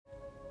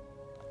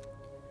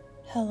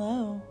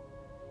Hello,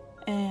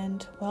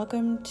 and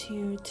welcome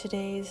to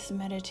today's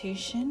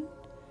meditation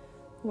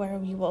where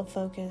we will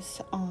focus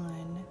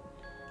on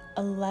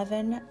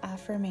 11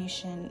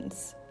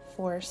 affirmations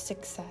for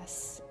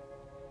success.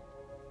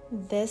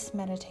 This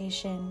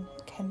meditation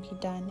can be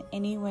done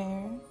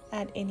anywhere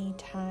at any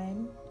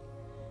time,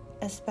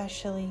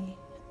 especially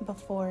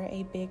before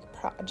a big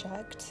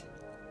project.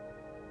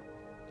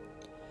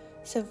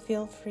 So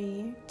feel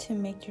free to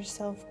make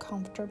yourself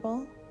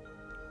comfortable,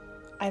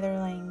 either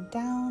laying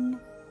down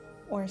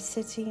or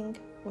sitting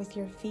with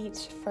your feet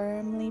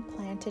firmly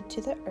planted to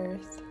the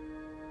earth.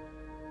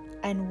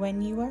 And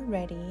when you are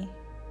ready,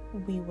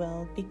 we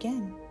will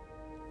begin.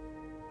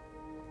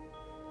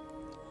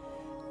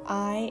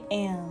 I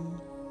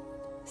am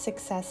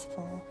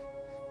successful.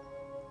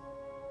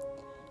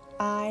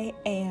 I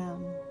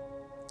am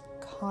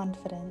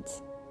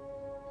confident.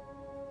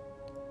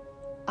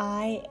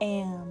 I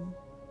am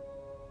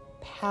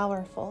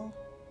powerful.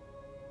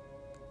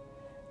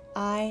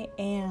 I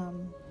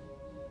am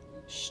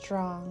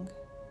strong.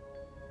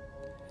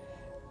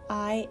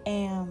 I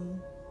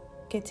am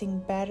getting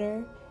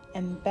better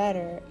and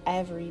better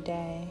every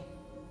day.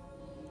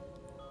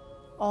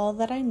 All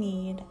that I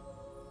need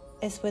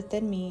is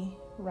within me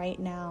right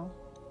now.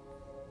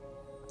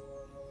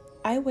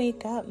 I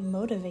wake up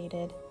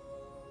motivated.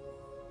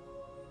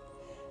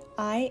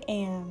 I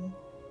am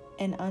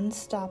an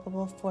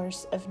unstoppable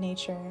force of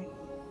nature.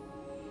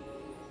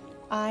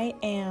 I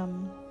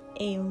am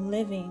a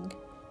living,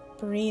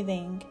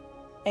 breathing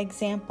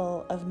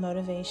example of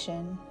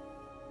motivation.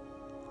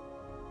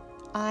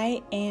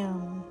 I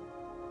am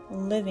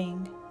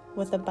living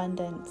with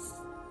abundance.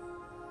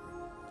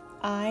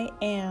 I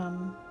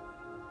am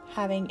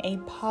having a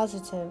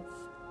positive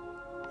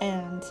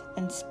and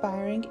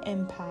inspiring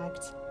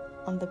impact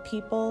on the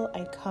people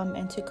I come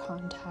into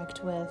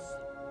contact with.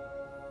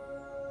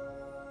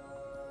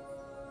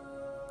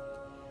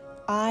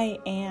 I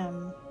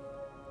am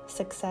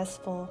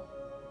successful.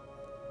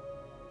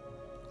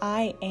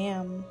 I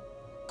am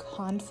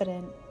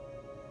confident.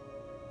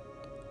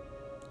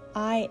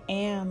 I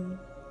am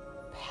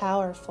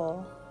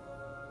powerful.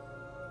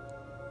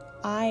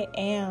 I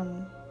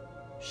am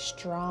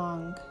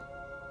strong.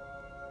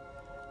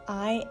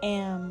 I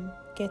am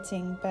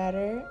getting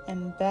better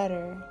and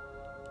better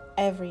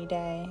every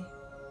day.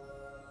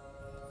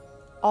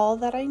 All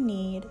that I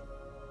need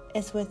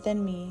is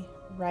within me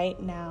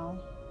right now.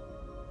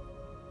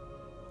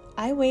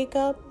 I wake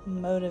up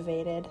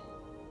motivated.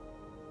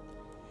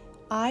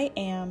 I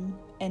am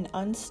an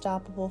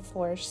unstoppable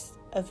force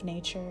of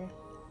nature.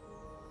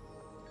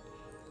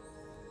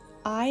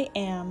 I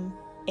am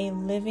a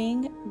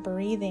living,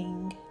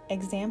 breathing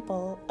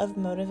example of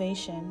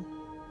motivation.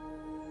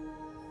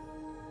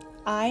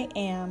 I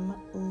am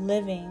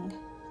living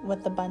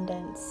with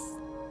abundance.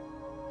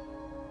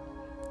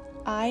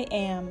 I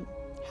am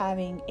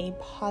having a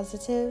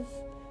positive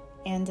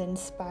and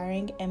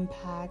inspiring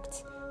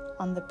impact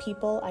on the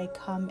people I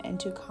come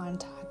into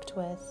contact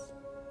with.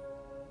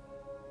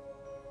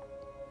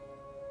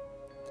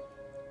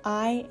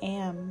 I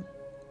am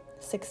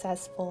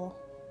successful.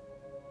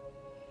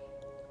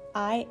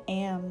 I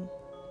am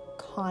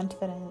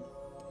confident.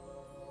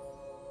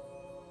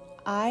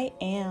 I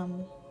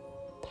am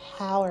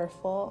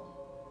powerful.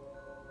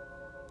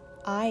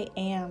 I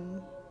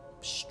am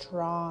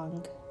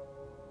strong.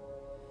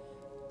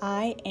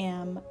 I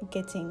am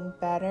getting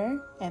better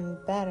and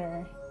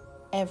better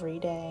every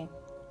day.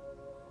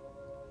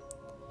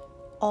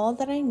 All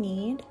that I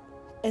need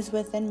is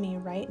within me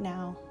right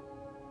now.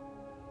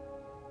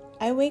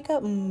 I wake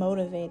up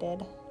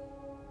motivated.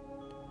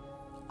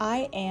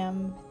 I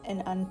am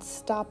an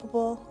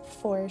unstoppable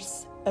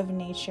force of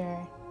nature.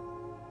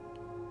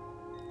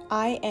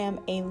 I am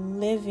a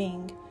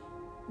living,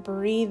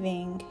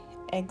 breathing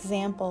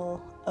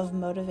example of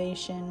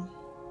motivation.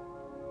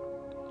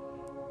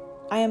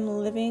 I am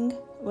living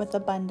with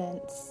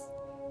abundance.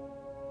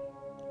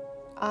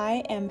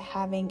 I am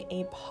having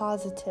a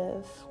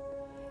positive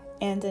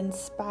and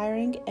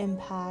inspiring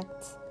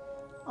impact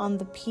on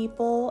the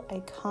people I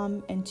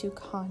come into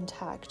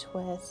contact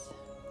with.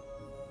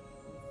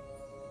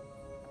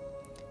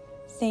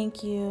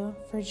 Thank you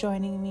for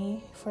joining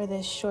me for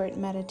this short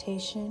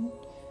meditation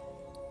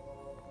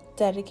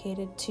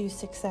dedicated to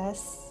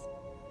success.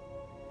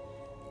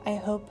 I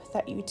hope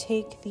that you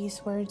take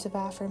these words of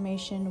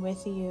affirmation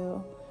with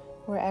you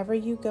wherever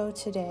you go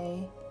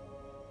today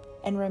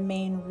and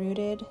remain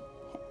rooted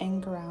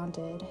and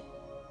grounded.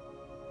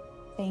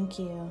 Thank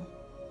you.